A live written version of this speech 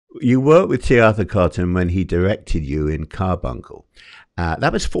You worked with T. Arthur Cottam when he directed you in Carbuncle.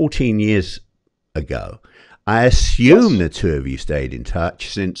 That was 14 years ago. I assume the two of you stayed in touch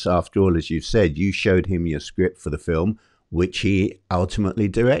since, after all, as you said, you showed him your script for the film, which he ultimately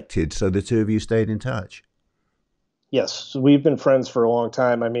directed. So the two of you stayed in touch. Yes, so we've been friends for a long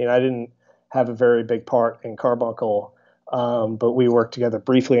time. I mean, I didn't have a very big part in Carbuncle, but we worked together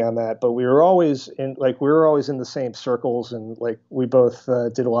briefly on that. But we were always in the same circles, and like we both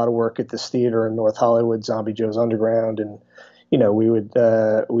did a lot of work at this theater in North Hollywood, Zombie Joe's Underground, and we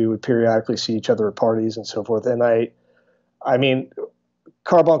would periodically see each other at parties and so forth. And I mean,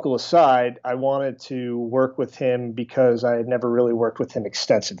 Carbuncle aside, I wanted to work with him because I had never really worked with him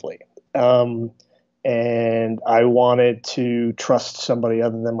extensively. And I wanted to trust somebody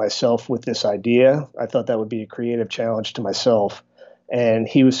other than myself with this idea. I thought that would be a creative challenge to myself. And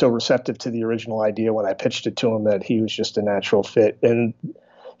he was so receptive to the original idea when I pitched it to him that he was just a natural fit. And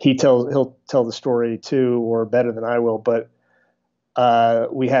he'll tell the story too, or better than I will. But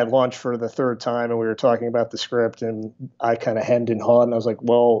we had lunch for the third time and we were talking about the script, and I kind of hemmed and hawed, and I was like,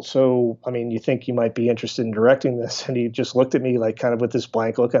 well, so, I mean, you think you might be interested in directing this? And he just looked at me like kind of with this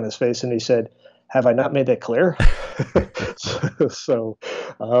blank look on his face, and he said, have I not made that clear? so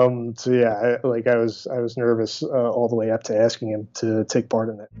yeah, I was nervous all the way up to asking him to take part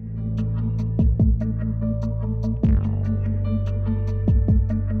in it.